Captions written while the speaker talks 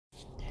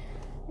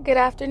Good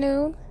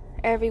afternoon,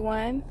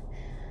 everyone.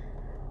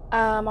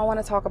 I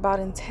want to talk about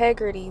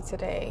integrity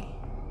today,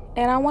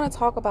 and I want to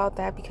talk about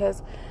that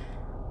because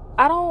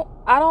I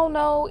don't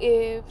know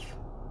if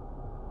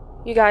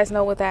you guys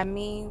know what that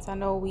means. I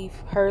know we've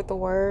heard the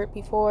word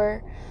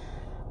before,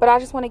 but I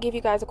just want to give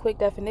you guys a quick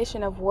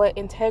definition of what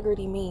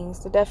integrity means.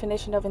 The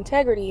definition of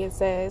integrity, it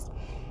says,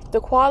 the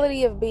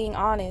quality of being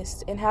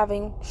honest and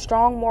having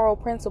strong moral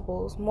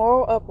principles,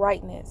 moral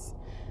uprightness,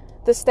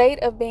 the state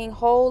of being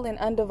whole and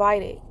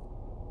undivided,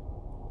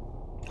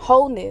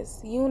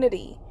 wholeness,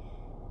 unity,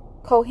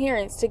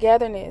 coherence,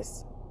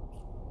 togetherness.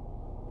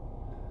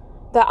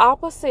 The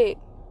opposite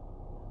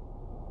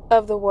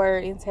of the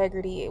word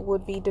integrity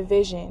would be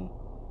division.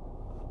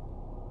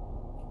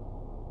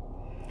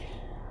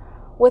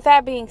 With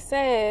that being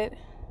said,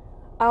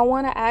 I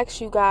want to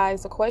ask you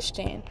guys a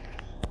question.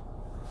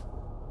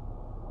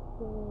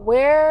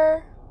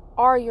 Where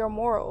are your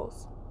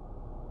morals?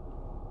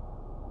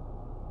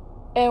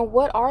 And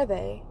what are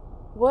they?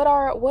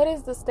 What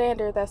is the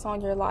standard that's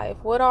on your life?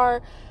 What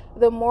are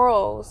the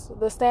morals,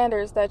 the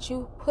standards that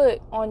you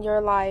put on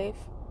your life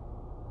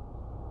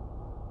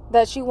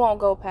that you won't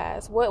go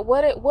past?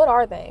 What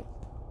are they?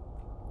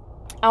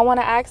 I want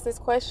to ask this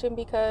question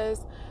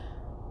because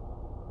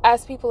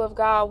as people of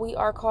God, we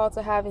are called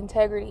to have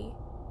integrity.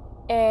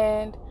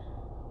 And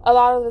a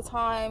lot of the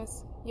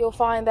times you'll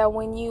find that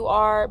when you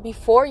are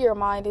before your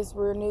mind is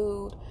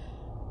renewed,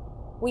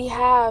 we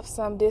have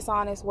some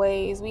dishonest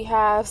ways. We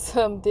have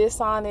some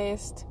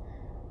dishonest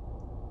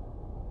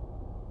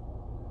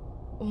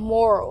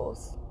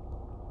morals.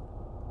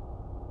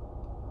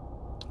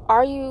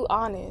 Are you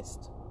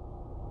honest?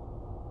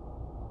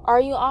 Are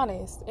you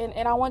honest?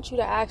 And I want you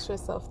to ask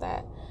yourself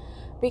that,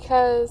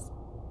 because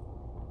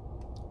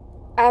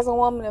as a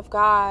woman of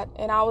God,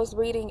 and I was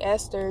reading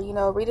Esther,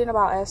 reading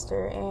about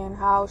Esther and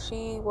how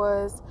she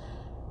was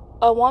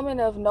a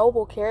woman of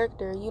noble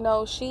character.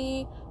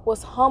 She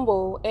was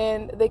humble,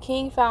 and the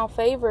king found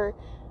favor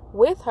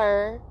with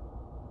her,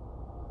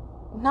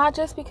 not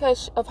just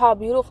because of how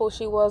beautiful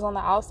she was on the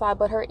outside,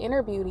 but her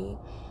inner beauty.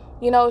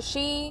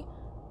 She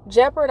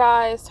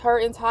jeopardized her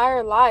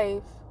entire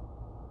life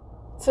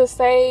to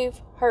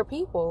save her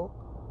people.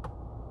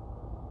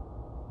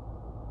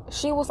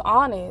 She was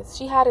honest.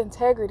 She had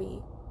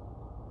integrity.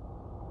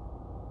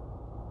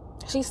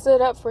 She stood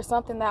up for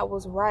something that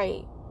was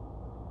right.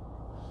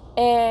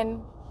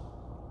 And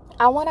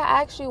I want to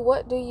ask you,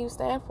 what do you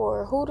stand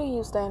for? Who do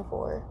you stand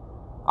for?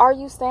 Are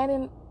you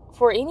standing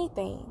for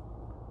anything?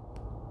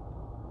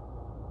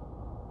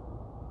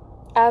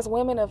 As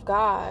women of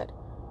God,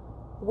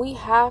 we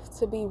have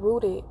to be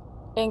rooted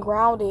and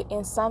grounded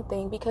in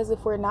something, because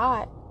if we're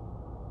not,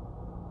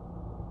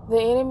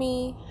 the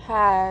enemy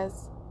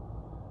has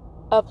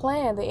a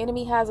plan. The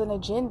enemy has an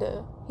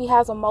agenda. He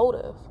has a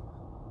motive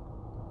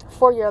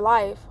for your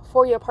life,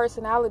 for your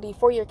personality,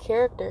 for your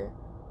character.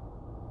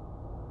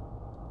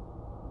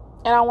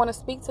 And I want to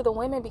speak to the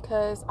women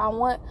because I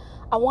want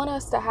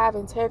us to have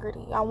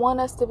integrity. I want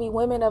us to be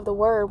women of the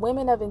word,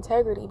 women of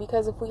integrity,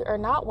 because if we are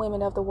not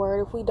women of the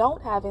word, if we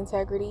don't have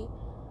integrity,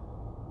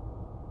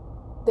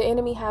 the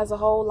enemy has a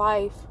whole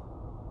life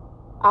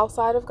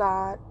outside of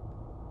God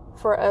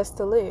for us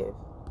to live.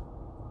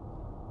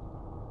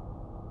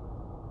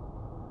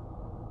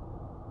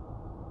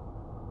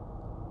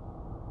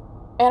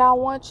 And I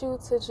want you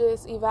to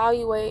just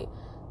evaluate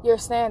your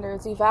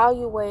standards,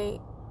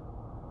 evaluate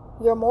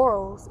your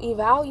morals,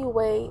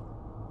 evaluate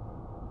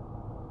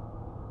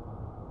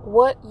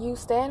what you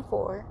stand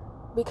for,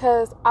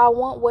 because I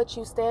want what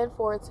you stand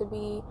for to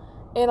be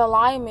in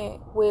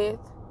alignment with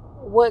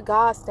what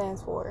God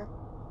stands for.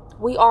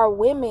 We are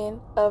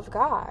women of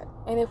God,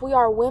 and if we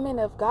are women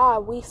of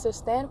God, we should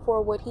stand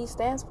for what He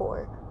stands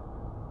for.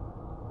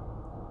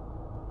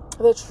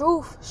 The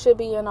truth should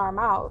be in our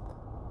mouth,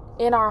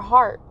 in our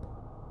heart,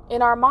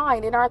 in our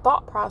mind, in our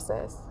thought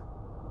process.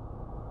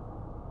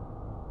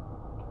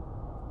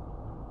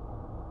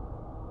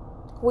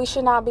 We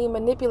should not be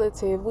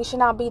manipulative. We should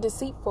not be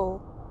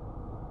deceitful.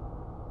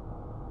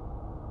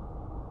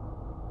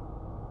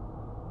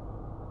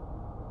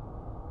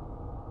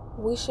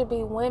 We should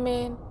be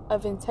women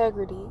of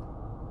integrity.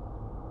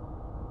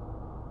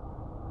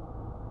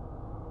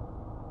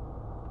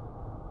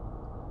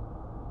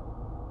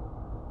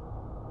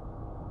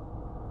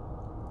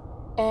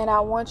 And I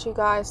want you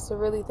guys to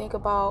really think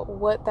about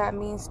what that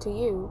means to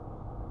you.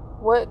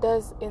 What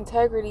does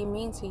integrity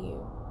mean to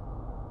you?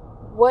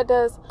 What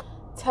does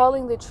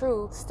telling the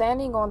truth,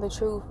 standing on the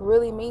truth,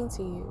 really mean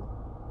to you?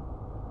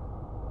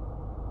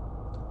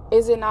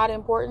 Is it not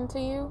important to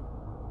you?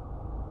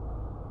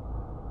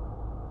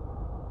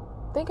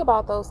 Think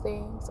about those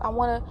things.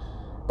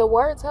 The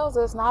word tells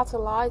us not to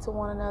lie to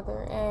one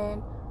another,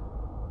 and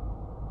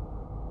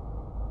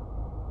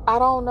I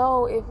don't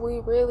know if we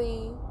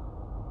really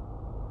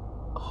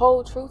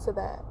hold true to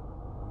that.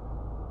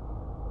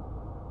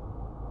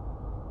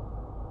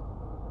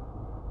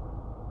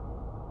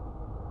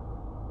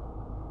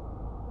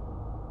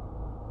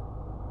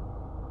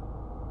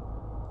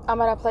 I'm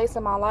at a place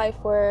in my life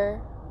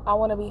where I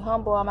want to be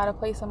humble. I'm at a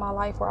place in my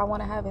life where I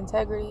want to have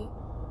integrity.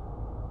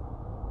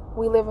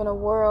 We live in a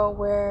world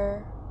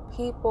where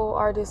people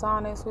are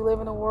dishonest. We live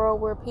in a world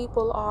where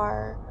people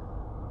are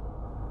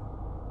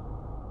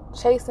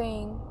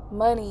chasing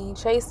money,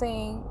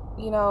 chasing,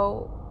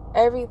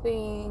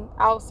 everything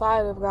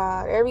outside of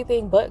God,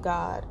 everything but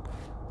God.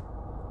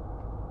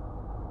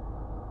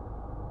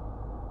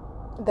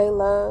 They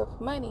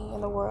love money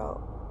in the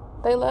world.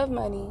 They love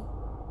money.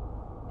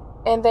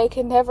 And they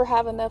can never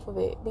have enough of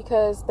it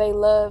because they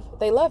love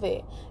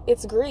it.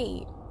 It's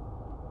greed.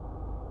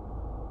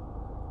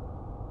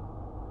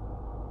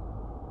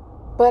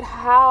 But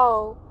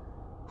how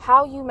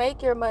you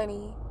make your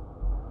money,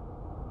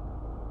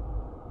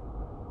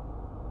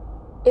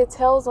 it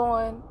tells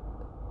on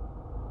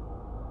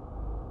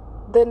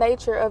the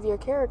nature of your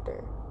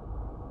character.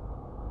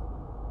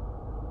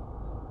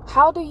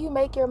 How do you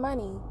make your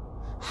money?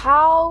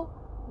 How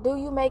do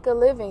you make a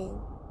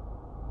living?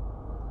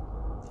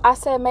 I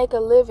said make a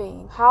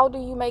living. How do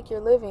you make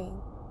your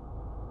living?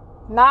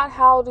 Not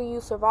how do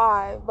you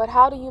survive, but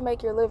how do you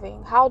make your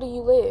living? How do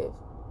you live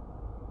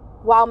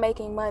while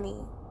making money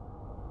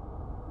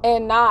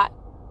and not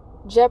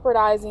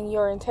jeopardizing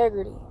your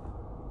integrity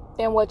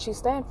and what you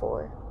stand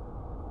for?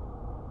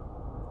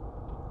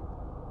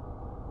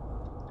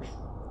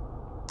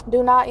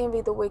 Do not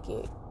envy the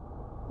wicked.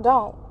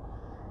 Don't.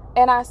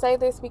 And I say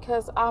this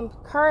because I'm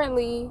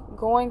currently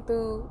going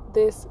through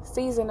this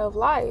season of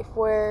life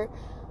where,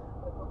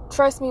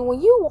 trust me,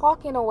 when you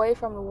walking away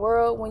from the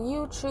world, when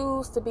you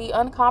choose to be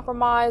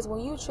uncompromised,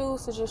 when you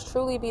choose to just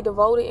truly be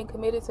devoted and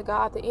committed to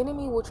God, the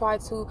enemy will try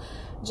to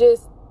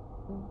just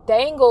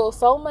dangle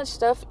so much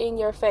stuff in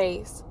your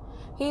face.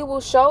 He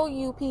will show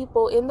you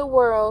people in the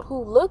world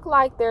who look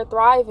like they're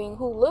thriving,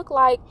 who look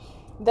like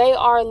they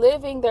are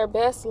living their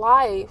best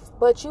life,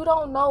 but you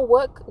don't know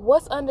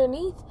what's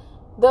underneath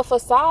the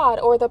facade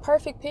or the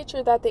perfect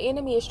picture that the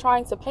enemy is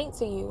trying to paint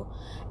to you.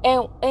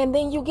 And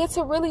then you get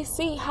to really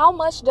see how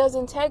much does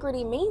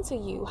integrity mean to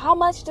you? How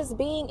much does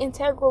being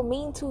integral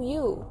mean to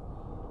you?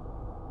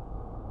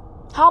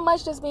 How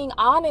much does being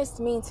honest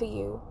mean to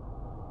you?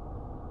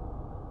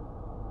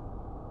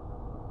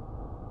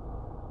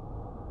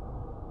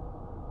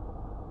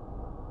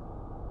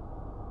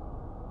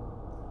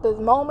 The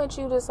moment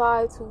you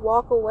decide to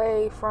walk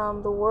away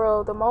from the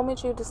world, the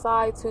moment you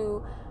decide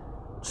to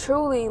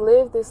truly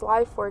live this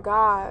life for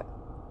God,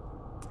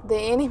 the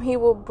enemy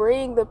will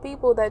bring the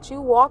people that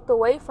you walked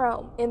away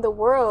from in the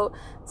world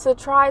to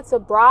try to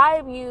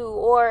bribe you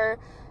or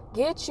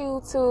get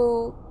you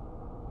to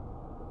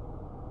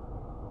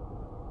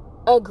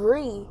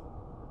agree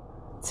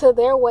to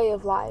their way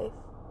of life,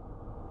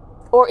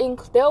 or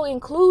they'll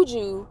include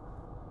you,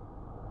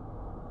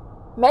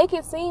 make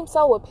it seem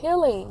so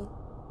appealing,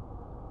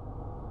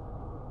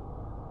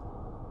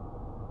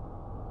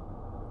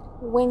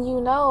 when you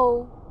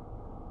know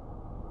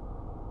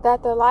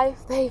that the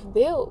life they've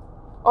built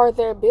or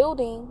they're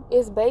building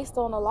is based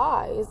on a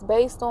lie, is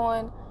based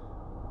on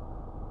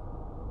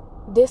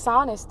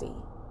dishonesty.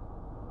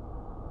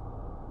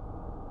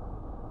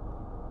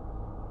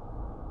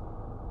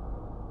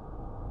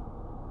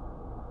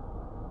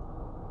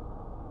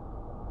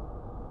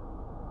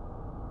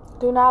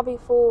 Do not be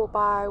fooled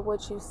by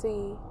what you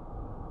see.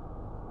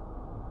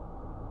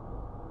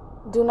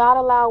 Do not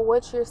allow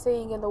what you're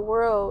seeing in the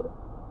world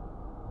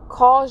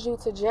cause you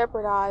to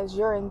jeopardize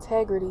your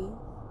integrity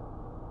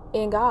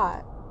in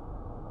God.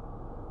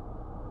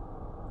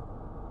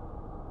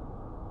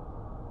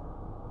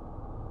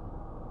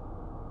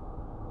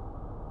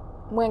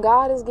 When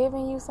God is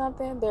giving you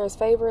something, there's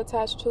favor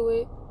attached to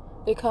it.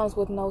 It comes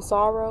with no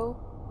sorrow.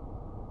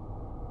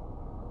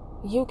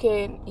 You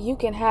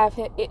can have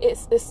him.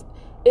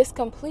 It's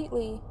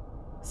completely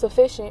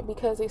sufficient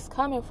because it's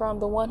coming from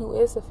the one who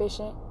is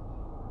sufficient.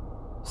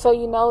 So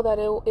you know that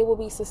it will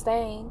be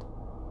sustained.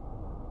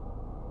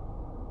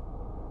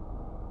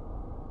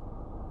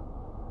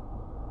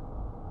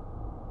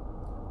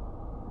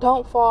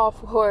 Don't fall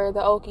for the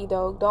okie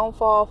doke. Don't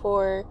fall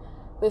for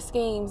the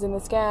schemes and the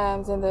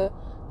scams and the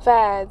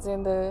fads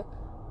and the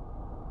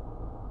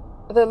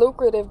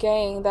lucrative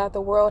gain that the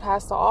world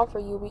has to offer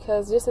you,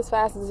 because just as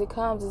fast as it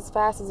comes, as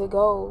fast as it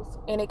goes,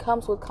 and it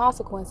comes with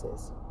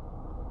consequences.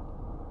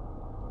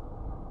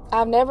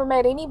 I've never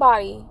met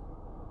anybody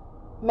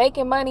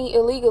making money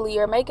illegally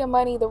or making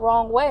money the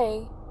wrong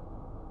way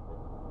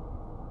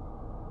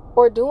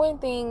or doing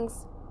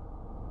things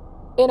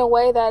in a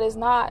way that is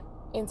not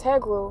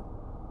integral.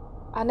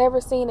 I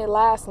never seen it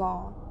last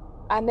long.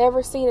 I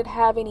never seen it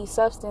have any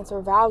substance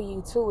or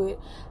value to it.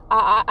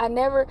 I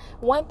never,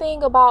 one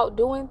thing about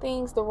doing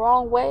things the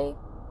wrong way,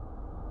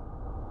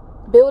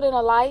 building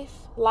a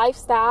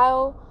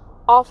lifestyle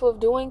off of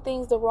doing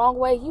things the wrong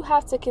way, you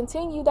have to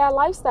continue that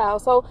lifestyle.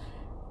 So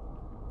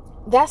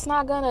that's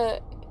not gonna,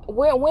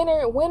 when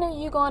are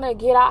you gonna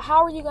get out?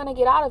 How are you gonna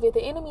get out of it?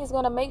 The enemy is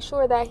gonna make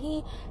sure that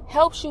he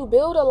helps you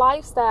build a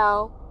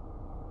lifestyle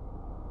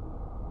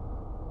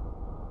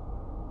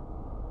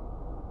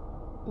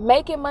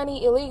making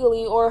money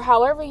illegally or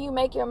however you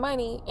make your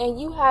money, and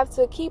you have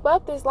to keep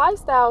up this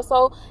lifestyle.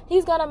 So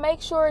he's going to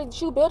make sure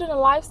that you building a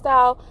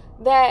lifestyle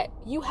that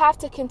you have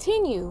to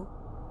continue.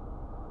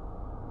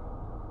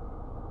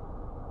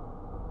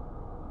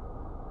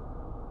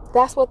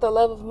 That's what the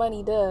love of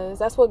money does.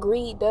 That's what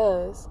greed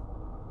does.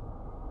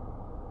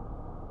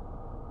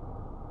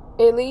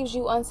 It leaves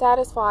you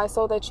unsatisfied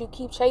so that you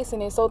keep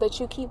chasing it, so that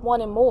you keep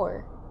wanting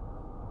more.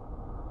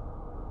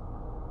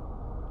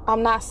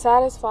 I'm not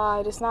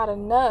satisfied. It's not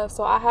enough.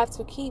 So I have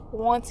to keep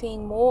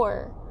wanting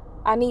more.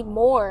 I need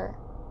more.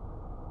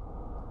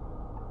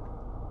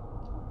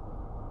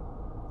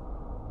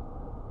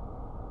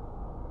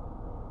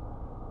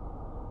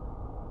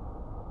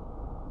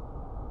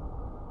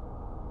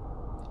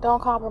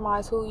 Don't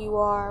compromise who you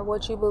are,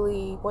 what you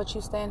believe, what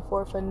you stand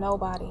for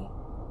nobody,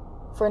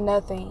 for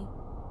nothing.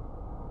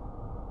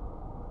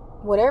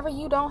 Whatever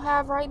you don't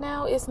have right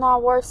now, it's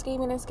not worth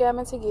scheming and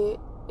scamming to get.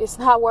 It's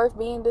not worth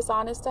being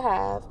dishonest to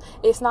have.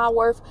 It's not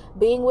worth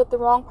being with the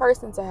wrong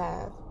person to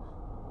have.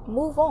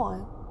 Move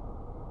on.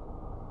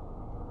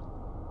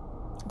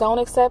 Don't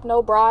accept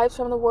no bribes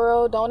from the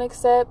world. Don't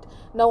accept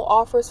no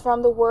offers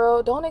from the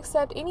world. Don't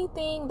accept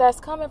anything that's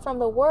coming from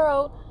the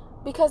world,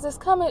 because it's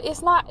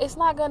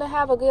not going to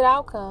have a good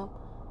outcome.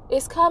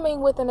 It's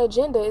coming with an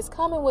agenda. It's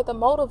coming with a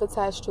motive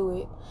attached to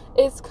it.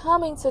 It's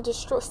coming to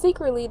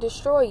secretly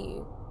destroy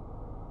you.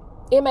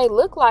 It may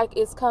look like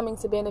it's coming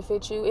to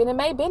benefit you, and it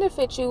may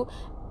benefit you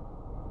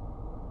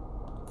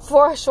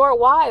for a short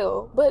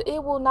while, but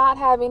it will not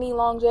have any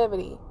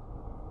longevity.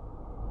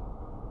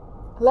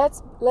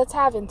 Let's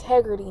have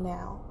integrity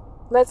now.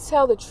 Let's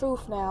tell the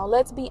truth now.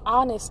 Let's be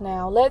honest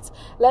now. Let's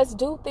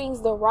do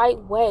things the right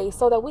way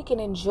so that we can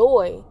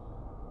enjoy.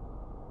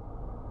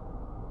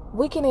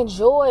 We can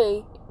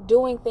enjoy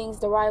doing things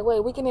the right way.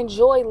 We can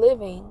enjoy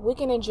living. We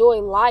can enjoy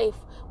life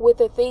with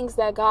the things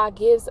that God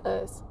gives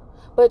us.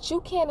 But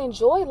you can't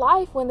enjoy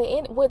life when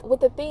with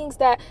the things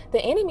that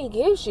the enemy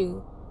gives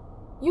you.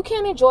 You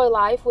can't enjoy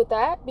life with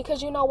that,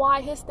 because you know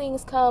why? His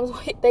things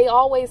they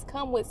always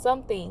come with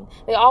something.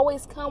 They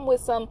always come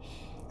with some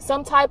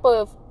type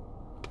of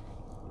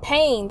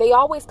pain. They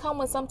always come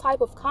with some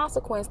type of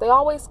consequence. They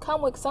always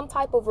come with some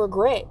type of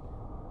regret.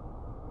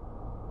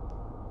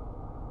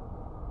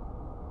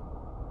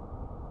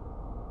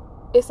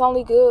 It's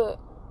only good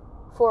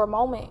for a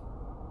moment,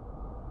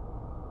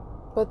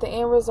 but the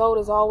end result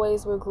is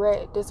always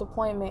regret,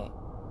 disappointment.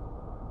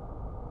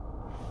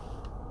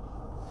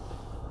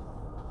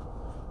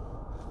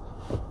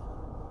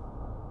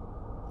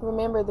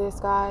 Remember this,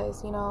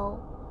 guys.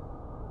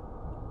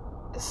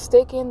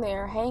 Stick in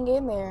there, hang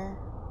in there.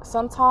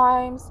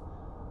 Sometimes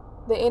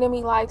the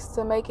enemy likes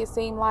to make it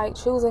seem like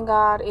choosing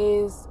God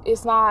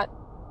it's not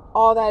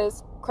all that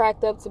it's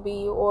cracked up to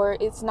be, or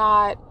it's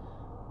not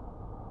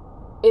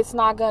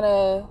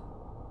gonna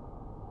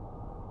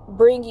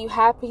bring you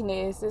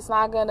happiness. It's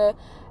not gonna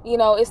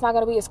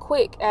be as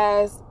quick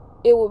as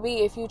it will be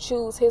if you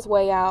choose his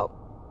way out.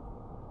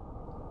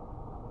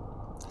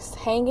 Just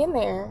hang in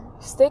there.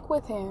 Stick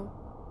with him.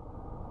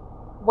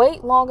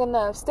 Wait long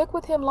enough. Stick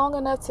with him long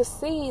enough to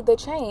see the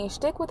change.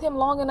 Stick with him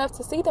long enough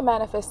to see the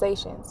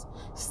manifestations.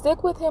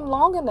 Stick with him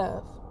long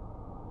enough.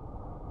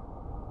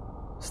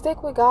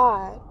 Stick with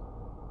God.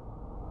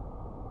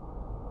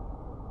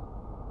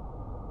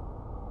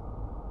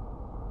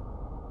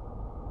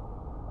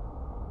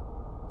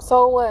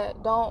 So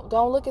what?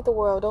 Don't look at the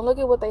world. Don't look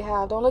at what they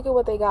have. Don't look at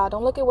what they got.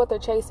 Don't look at what they're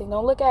chasing.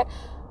 Don't look at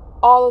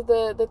all of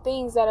the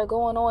things that are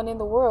going on in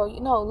the world.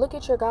 Look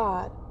at your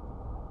God.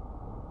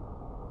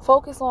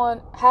 Focus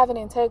on having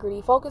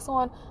integrity. Focus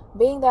on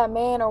being that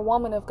man or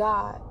woman of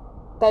God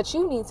that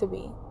you need to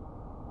be.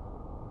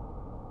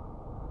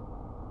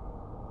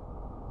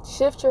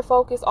 Shift your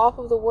focus off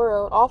of the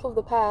world, off of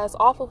the past,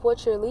 off of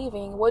what you're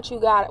leaving, what you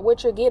got,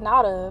 what you're getting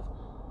out of,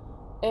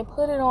 and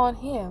put it on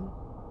him.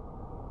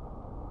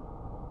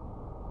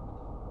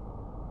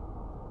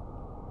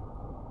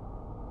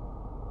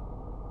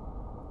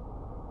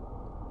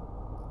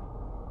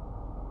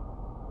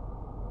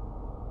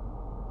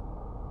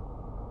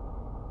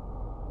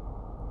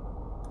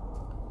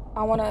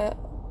 I want to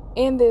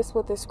end this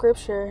with a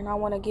scripture, and I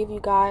want to give you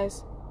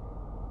guys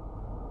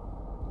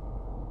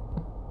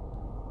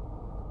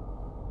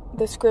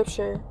the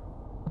scripture.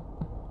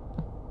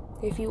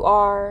 If you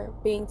are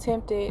being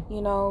tempted,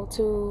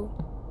 to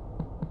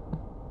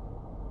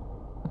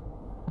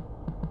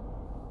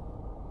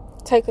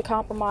take the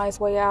compromise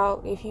way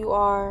out, if you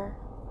are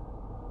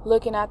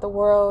looking at the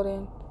world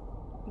and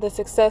the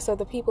success of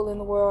the people in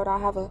the world, I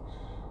have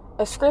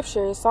a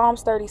scripture,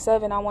 Psalms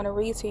 37, I want to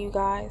read to you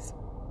guys.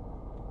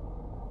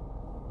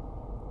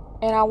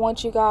 And I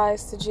want you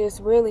guys to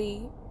just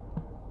really,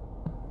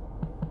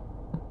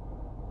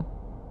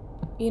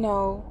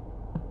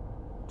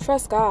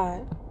 trust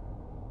God.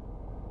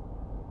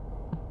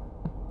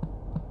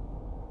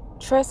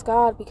 Trust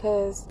God,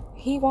 because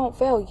he won't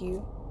fail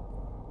you.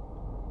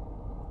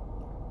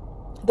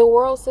 The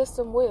world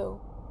system will.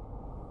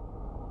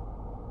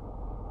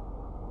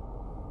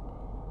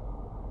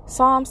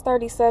 Psalms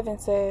 37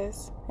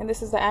 says, and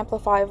this is the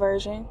Amplified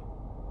version,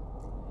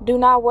 "Do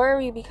not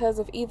worry because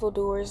of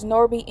evildoers,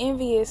 nor be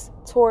envious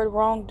toward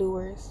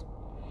wrongdoers,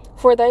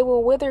 for they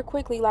will wither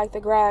quickly like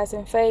the grass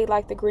and fade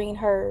like the green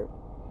herb.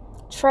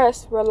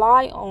 Trust,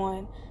 rely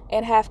on,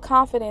 and have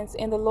confidence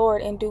in the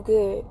Lord and do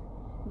good.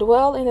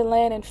 Dwell in the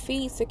land and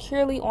feed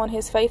securely on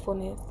his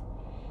faithfulness.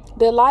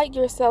 Delight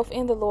yourself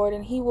in the Lord,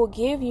 and he will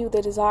give you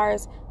the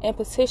desires and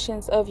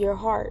petitions of your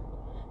heart.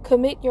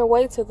 Commit your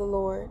way to the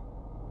Lord.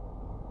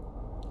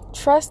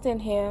 Trust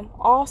in him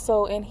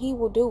also, and he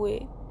will do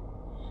it.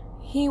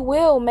 He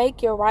will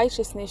make your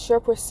righteousness, your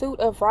pursuit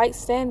of right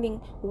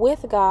standing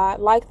with God,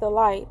 like the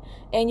light,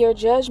 and your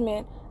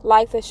judgment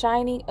like the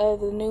shining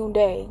of the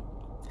noonday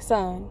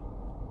sun.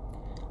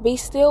 Be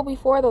still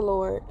before the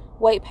Lord.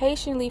 Wait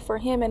patiently for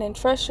him and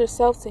entrust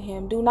yourself to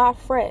him. Do not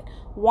fret,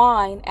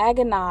 whine,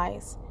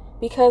 agonize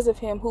because of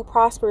him who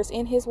prospers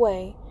in his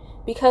way,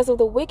 because of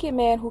the wicked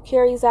man who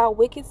carries out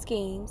wicked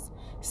schemes.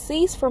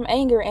 Cease from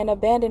anger and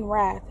abandon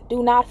wrath.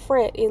 Do not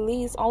fret, it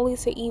leads only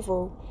to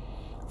evil.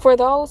 For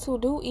those who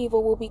do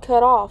evil will be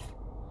cut off,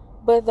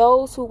 but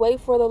those who wait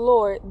for the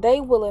Lord,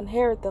 they will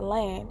inherit the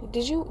land.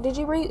 Did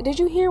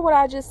you hear what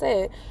I just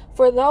said?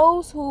 For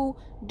those who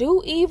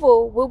do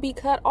evil will be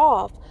cut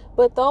off,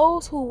 but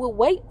those who will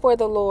wait for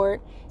the Lord,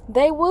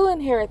 they will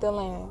inherit the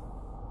land.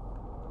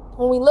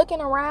 When we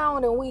looking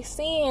around and we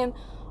seeing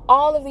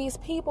all of these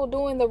people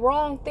doing the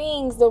wrong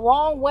things the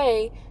wrong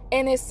way,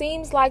 and it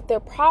seems like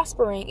they're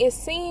prospering, it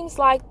seems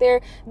like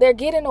they're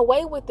getting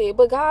away with it,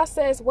 but God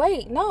says,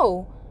 wait,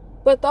 no.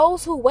 But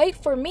those who wait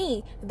for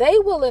me, they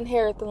will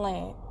inherit the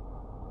land.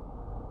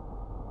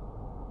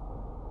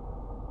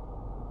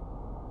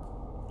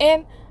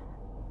 And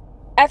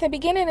at the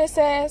beginning it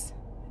says,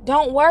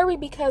 don't worry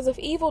because of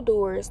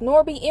evildoers,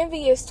 nor be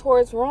envious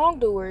towards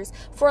wrongdoers,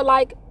 for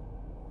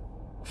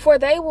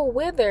they will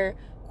wither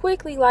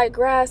quickly like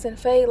grass and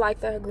fade like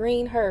the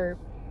green herb.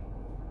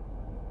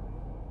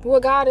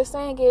 What God is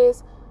saying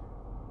is,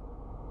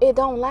 it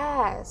don't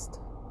last.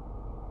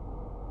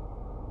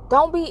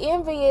 Don't be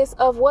envious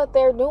of what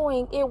they're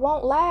doing. It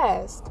won't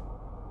last.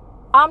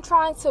 I'm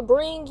trying to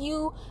bring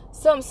you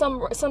some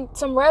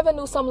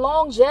revenue, some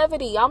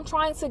longevity. I'm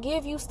trying to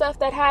give you stuff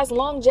that has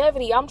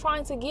longevity. I'm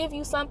trying to give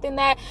you something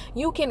that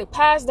you can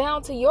pass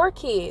down to your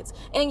kids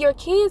and your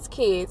kids'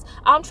 kids.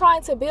 I'm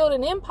trying to build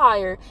an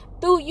empire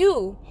through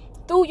you,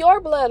 through your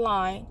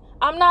bloodline.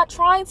 I'm not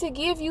trying to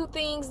give you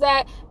things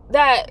that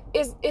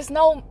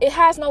it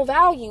has no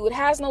value. It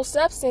has no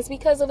substance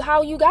because of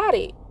how you got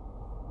it.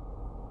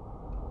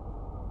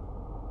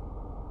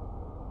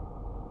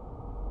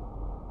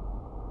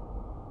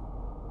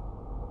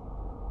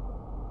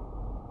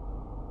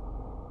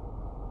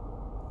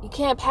 You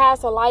can't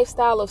pass a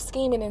lifestyle of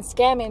scheming and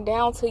scamming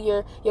down to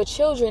your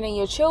children and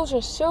your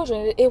children's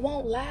children. It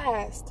won't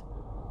last.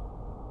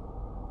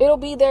 It'll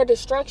be their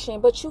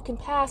destruction, but you can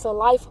pass the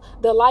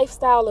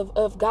lifestyle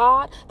of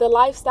God, the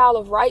lifestyle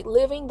of right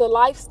living, the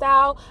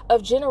lifestyle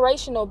of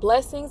generational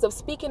blessings, of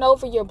speaking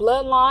over your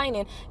bloodline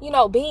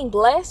and, being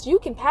blessed. You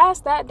can pass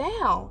that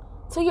down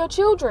to your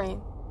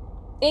children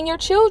and your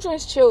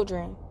children's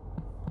children.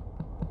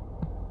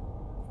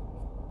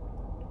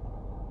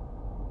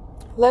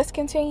 Let's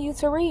continue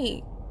to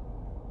read.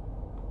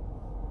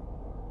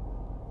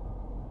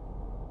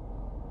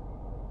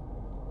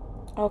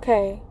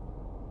 Okay.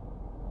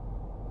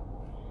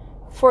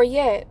 For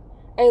yet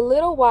a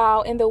little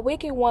while, and the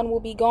wicked one will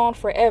be gone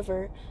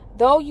forever.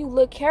 Though you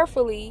look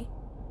carefully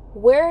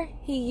where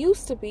he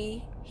used to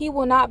be, he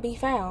will not be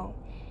found.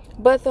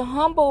 But the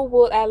humble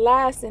will at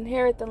last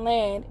inherit the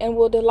land and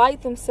will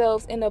delight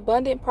themselves in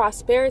abundant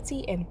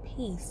prosperity and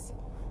peace.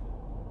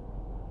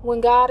 When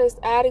God is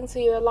adding to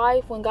your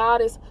life, when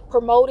God is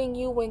promoting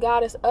you, when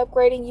God is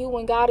upgrading you,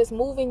 when God is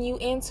moving you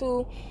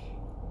into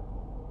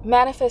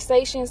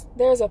manifestations,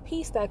 there's a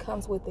peace that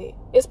comes with it.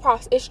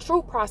 It's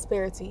true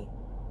prosperity.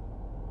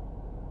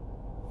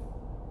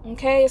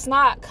 Okay, it's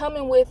not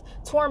coming with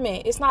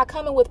torment. It's not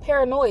coming with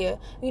paranoia.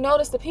 You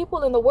notice the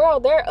people in the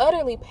world, they're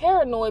utterly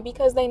paranoid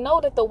because they know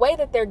that the way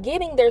that they're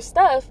getting their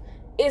stuff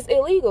is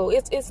illegal.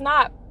 It's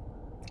not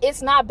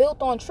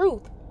built on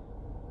truth.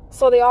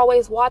 So they're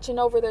always watching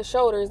over their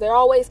shoulders. They're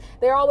always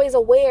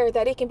aware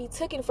that it can be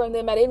taken from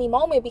them at any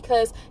moment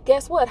because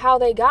guess what? How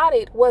they got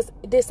it was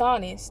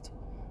dishonest.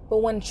 But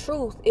when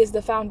truth is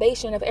the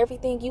foundation of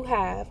everything you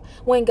have,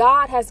 when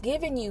God has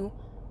given you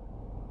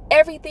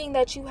everything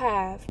that you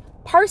have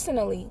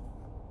personally,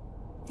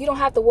 you don't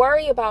have to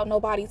worry about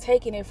nobody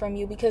taking it from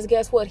you because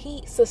guess what?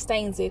 He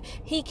sustains it.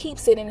 He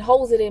keeps it and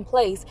holds it in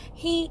place.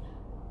 He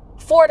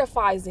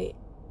fortifies it.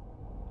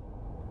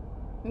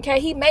 Okay?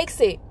 He makes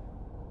it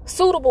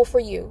suitable for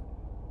you.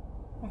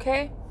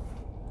 Okay?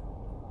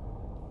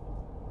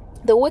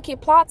 The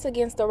wicked plots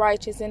against the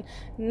righteous and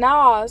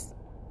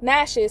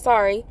gnashes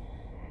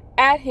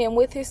at him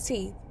with his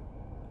teeth.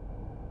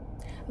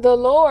 The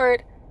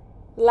Lord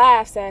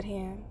laughs at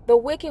him, the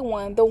wicked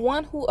one, the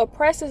one who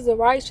oppresses the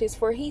righteous,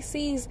 for he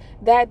sees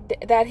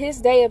that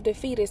his day of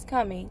defeat is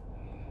coming.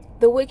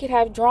 The wicked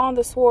have drawn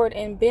the sword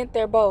and bent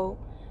their bow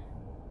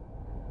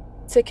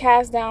to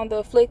cast down the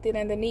afflicted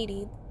and the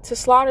needy, to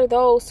slaughter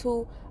those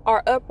who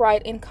are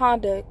upright in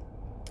conduct,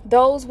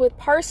 those with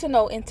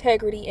personal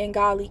integrity and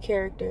godly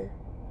character.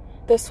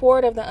 The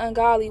sword of the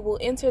ungodly will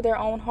enter their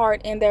own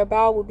heart, and their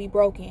bow will be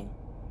broken.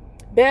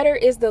 Better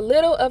is the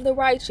little of the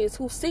righteous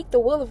who seek the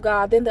will of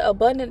God than the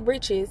abundant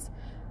riches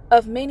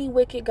of many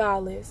wicked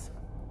godless.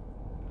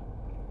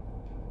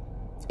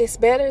 It's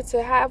better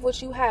to have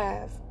what you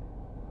have.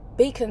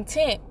 Be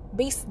content.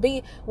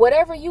 Be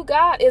whatever you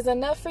got is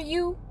enough for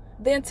you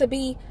than to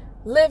be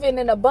living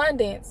in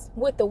abundance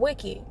with the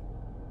wicked.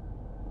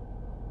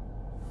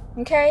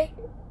 Okay?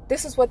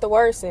 This is what the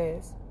word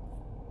says.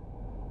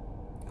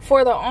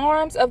 For the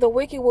arms of the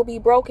wicked will be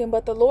broken,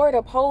 but the Lord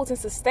upholds and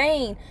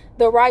sustains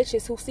the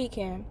righteous who seek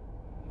him.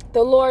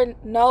 The Lord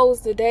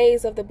knows the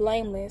days of the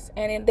blameless,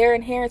 and their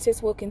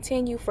inheritance will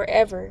continue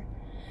forever.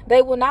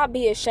 They will not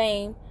be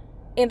ashamed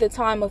in the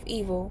time of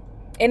evil,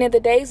 and in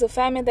the days of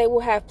famine they will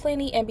have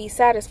plenty and be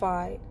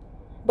satisfied.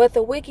 But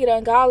the wicked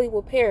ungodly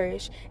will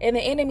perish, and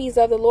the enemies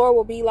of the Lord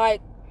will be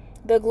like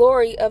the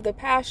glory of the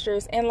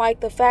pastures and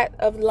like the fat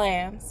of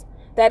lambs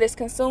that is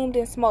consumed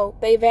in smoke.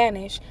 They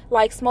vanish.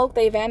 Like smoke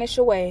they vanish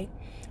away.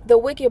 The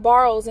wicked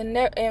borrows and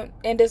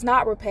does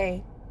not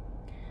repay.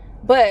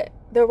 But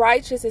the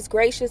righteous is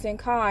gracious and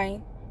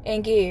kind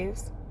and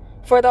gives.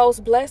 For those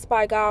blessed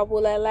by God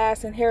will at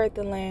last inherit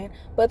the land,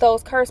 but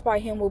those cursed by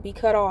him will be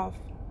cut off.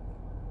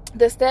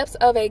 The steps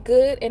of a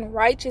good and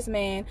righteous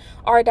man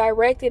are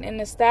directed and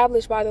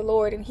established by the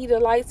Lord, and he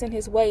delights in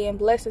his way and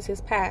blesses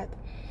his path.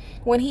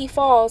 When he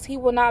falls, he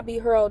will not be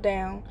hurled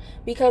down,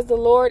 because the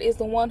Lord is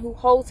the one who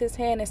holds his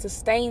hand and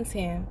sustains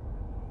him.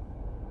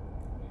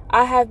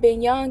 I have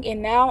been young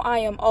and now I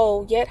am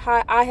old, yet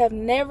I have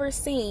never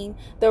seen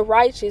the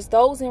righteous,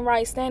 those in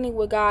right standing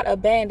with God,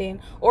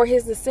 abandoned, or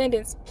his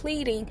descendants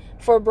pleading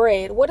for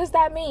bread. What does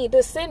that mean?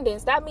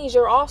 Descendants, that means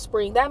your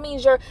offspring. That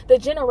means the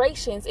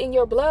generations in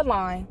your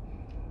bloodline.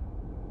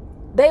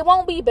 They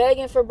won't be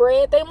begging for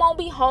bread. They won't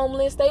be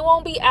homeless. They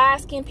won't be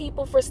asking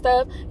people for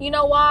stuff. You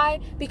know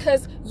why?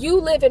 Because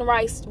you live in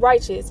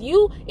righteous.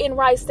 You in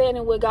right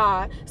standing with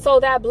God.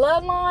 So that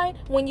bloodline,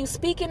 when you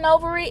speaking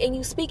over it and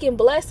you speaking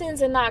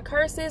blessings and not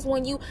curses,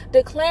 when you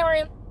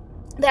declaring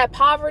that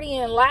poverty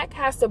and lack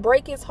has to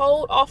break its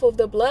hold off of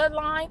the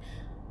bloodline,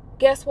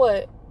 guess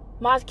what?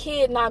 My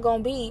kid not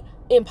going to be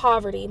in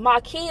poverty. My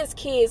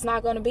kids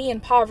not going to be in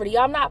poverty.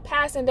 I'm not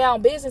passing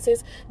down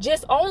businesses,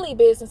 just only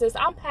businesses.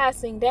 I'm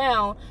passing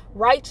down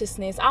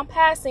righteousness. I'm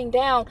passing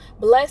down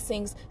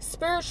blessings,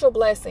 spiritual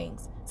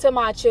blessings to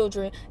my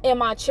children and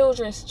my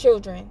children's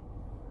children.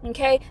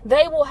 Okay?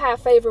 They will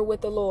have favor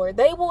with the Lord.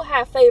 They will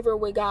have favor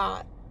with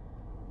God.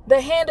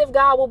 The hand of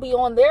God will be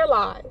on their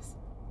lives.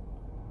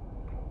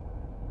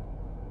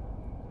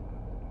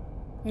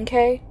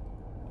 Okay?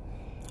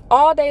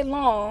 All day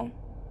long,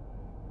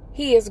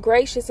 he is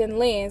gracious and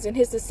lends, and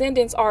his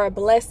descendants are a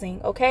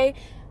blessing, okay?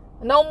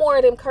 No more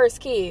of them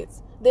cursed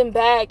kids, them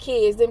bad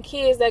kids, them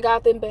kids that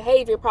got them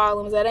behavior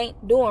problems that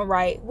ain't doing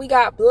right. We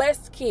got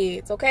blessed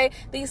kids, okay?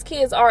 These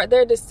kids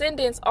their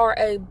descendants are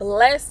a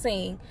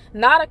blessing,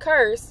 not a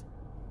curse.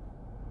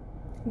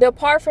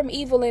 Depart from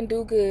evil and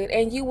do good,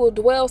 and you will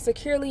dwell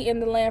securely in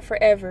the land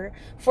forever.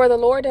 For the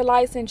Lord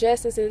delights in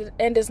justice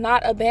and does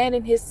not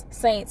abandon his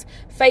saints,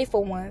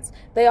 faithful ones.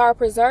 They are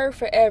preserved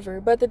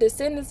forever, but the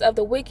descendants of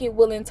the wicked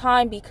will in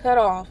time be cut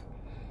off.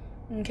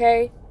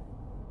 Okay?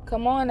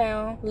 Come on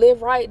now.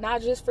 Live right,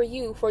 not just for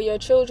you, for your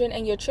children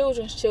and your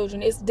children's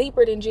children. It's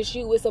deeper than just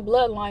you. It's a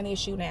bloodline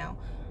issue now.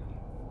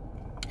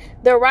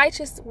 The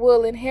righteous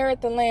will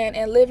inherit the land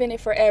and live in it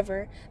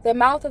forever. The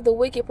mouth of the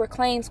wicked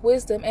proclaims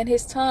wisdom, and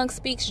his tongue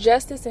speaks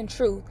justice and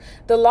truth.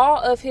 The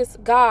law of his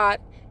God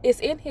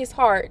is in his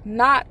heart.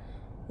 Not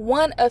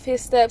one of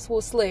his steps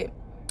will slip.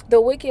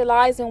 The wicked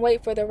lies in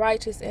wait for the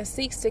righteous and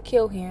seeks to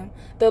kill him.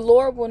 The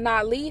Lord will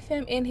not leave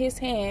him in his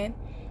hand,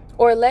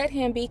 or let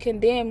him be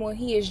condemned when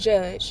he is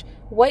judged.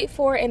 Wait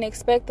for and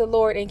expect the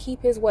Lord and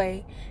keep his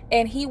way,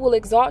 and he will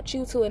exalt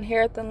you to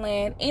inherit the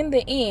land. In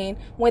the end,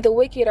 when the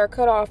wicked are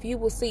cut off, you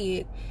will see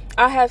it.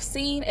 I have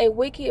seen a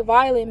wicked,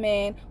 violent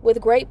man with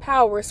great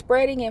power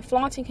spreading and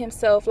flaunting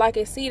himself like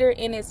a cedar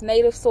in its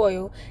native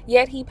soil.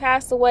 Yet he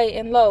passed away,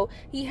 and lo,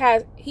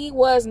 he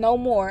was no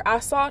more. I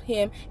sought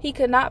him, he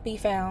could not be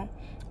found.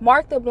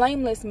 Mark the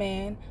blameless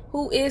man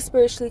who is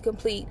spiritually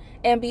complete,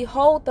 and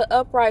behold the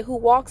upright who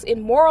walks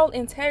in moral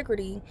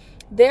integrity.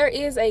 There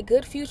is a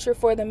good future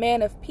for the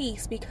man of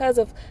peace, because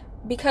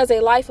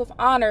a life of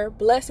honor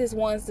blesses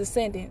one's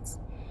descendants.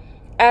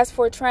 As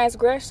for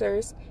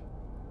transgressors,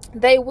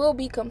 they will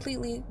be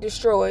completely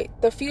destroyed.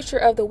 The future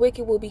of the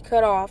wicked will be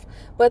cut off,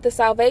 but the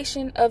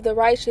salvation of the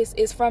righteous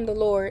is from the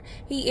Lord.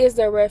 He is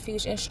their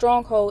refuge and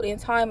stronghold in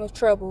time of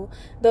trouble.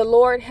 The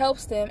Lord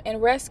helps them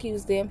and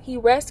rescues them. He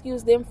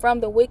rescues them from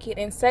the wicked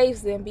and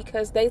saves them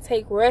because they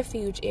take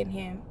refuge in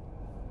him.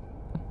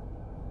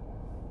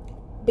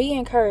 Be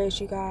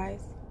encouraged, you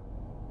guys.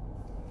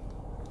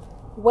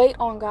 Wait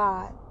on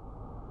God.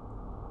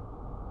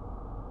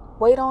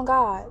 Wait on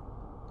God.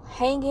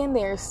 Hang in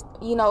there.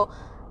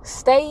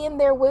 Stay in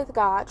there with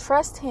God.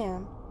 Trust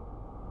him.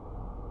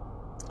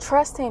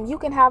 Trust him. You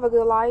can have a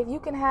good life. You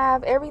can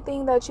have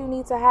everything that you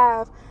need to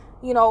have.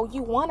 You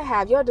want to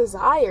have your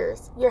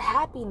desires, your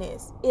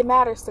happiness. It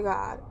matters to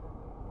God.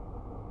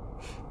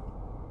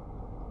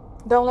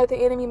 Don't let the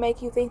enemy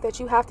make you think that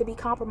you have to be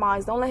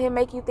compromised. Don't let him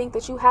make you think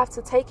that you have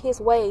to take his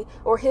way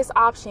or his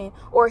option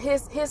or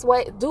his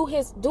way, do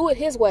it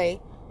his way,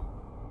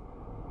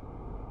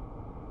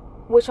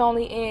 which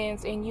only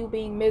ends in you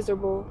being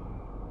miserable.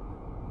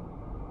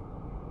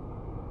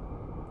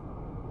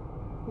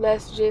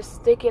 Let's just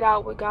stick it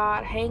out with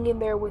God. Hang in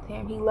there with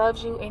him. He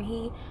loves you, and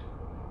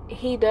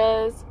he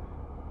does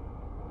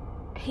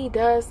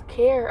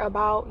care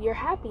about your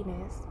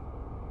happiness.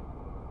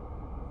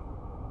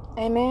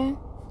 Amen.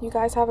 You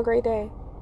guys have a great day.